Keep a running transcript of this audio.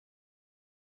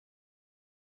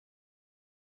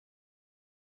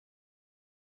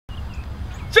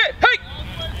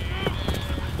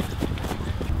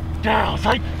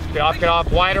Get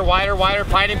off, wider, wider, wider,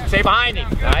 find him, stay behind him.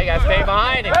 All right, you gotta stay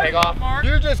behind him, take off.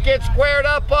 You just get squared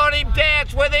up on him,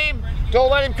 dance with him. Don't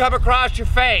let him come across your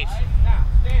face.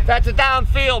 That's a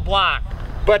downfield block.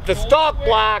 But the stalk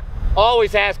block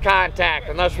always has contact,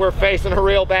 unless we're facing a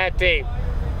real bad team.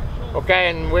 Okay,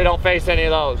 and we don't face any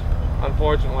of those,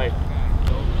 unfortunately.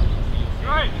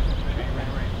 Right.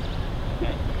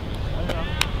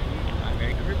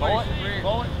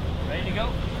 Ready to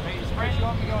go?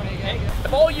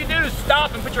 If all you do is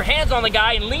stop and put your hands on the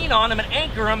guy and lean on him and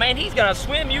anchor him, man, he's gonna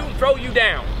swim you and throw you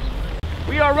down.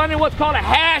 We are running what's called a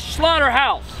hash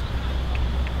slaughterhouse.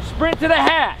 Sprint to the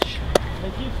hash.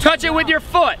 Touch it with your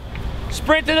foot.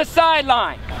 Sprint to the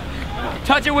sideline.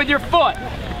 Touch it with your foot.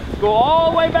 Go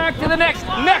all the way back to the next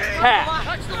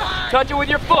hash. Touch it with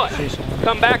your foot.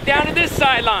 Come back down to this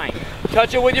sideline.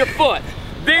 Touch it with your foot.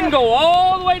 Then go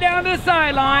all the way down to the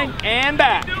sideline and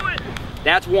back.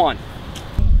 That's one.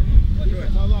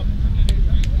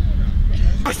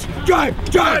 Drive,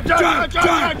 drive, drive,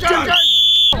 drive, drive.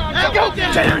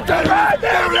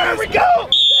 There we go.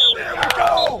 There we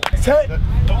go. Set.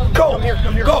 Go. Come here.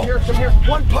 Go. Come here.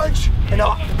 One punch and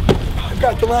off. I've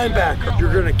got the linebacker.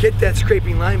 You're gonna get that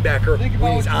scraping linebacker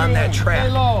when he's on that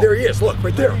track. There he is. Look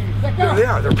right there. There they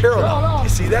are. They're parallel. You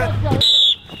see that?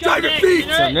 Drive your feet.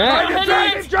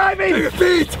 Drive your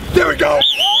feet. There we go.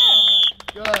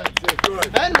 Good.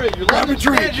 Henry, you love a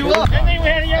drink. You up. I think we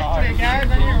had it yesterday, guys.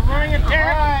 I think we're running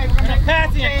attack. We're going to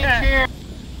passing attack.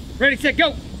 Ready, set,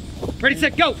 go. Ready,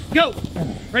 set, go. Go.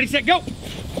 Ready, set, go.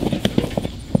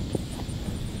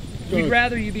 We'd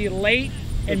rather you be late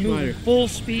and move at full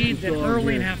speed than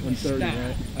early and have to stop.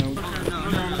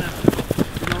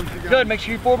 Good, make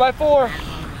sure you 4x4.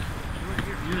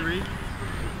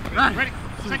 Ready,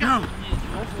 set, go.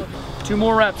 2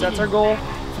 more reps, that's our goal.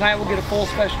 Tonight we'll get a full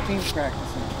special teams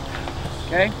practice in.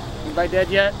 Okay? Anybody dead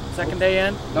yet? Second day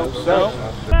in? Nope. So.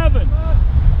 7,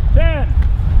 10,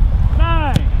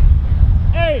 9,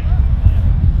 8.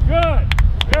 Good.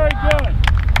 Very good.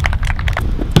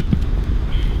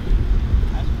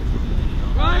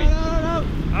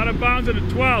 Out of bounds at a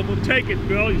 12. We'll take it,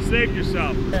 Bill. You saved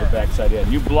yourself. Backside in.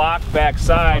 You block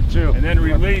backside and then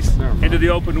release into the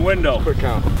open window. Quick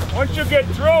count. Once you get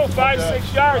through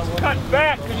 5-6 yards, cut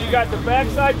back because you got the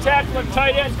backside tackle and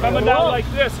tight ends coming down like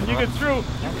this. And you get through,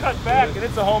 you cut back, and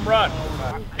it's a home run.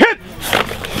 Hit!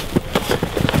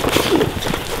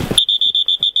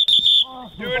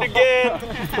 Do it again.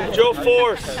 Joe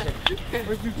Force.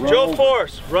 Joe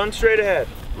Force. Run straight ahead.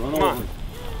 Come on.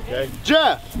 Okay.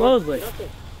 Jeff. Mosley.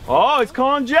 Oh, he's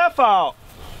calling Jeff out.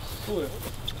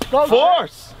 Go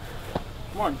Force.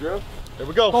 Come on, Drew. There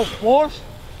we go. Go, Force.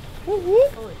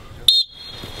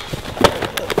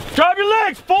 Drive your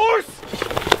legs, Force.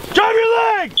 Drive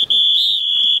your legs.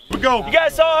 Here we go. You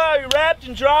guys saw how he wrapped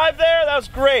and drive there? That was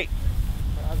great.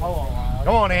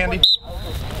 Come on, Andy.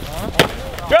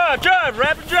 Drive, drive,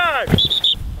 wrap and drive.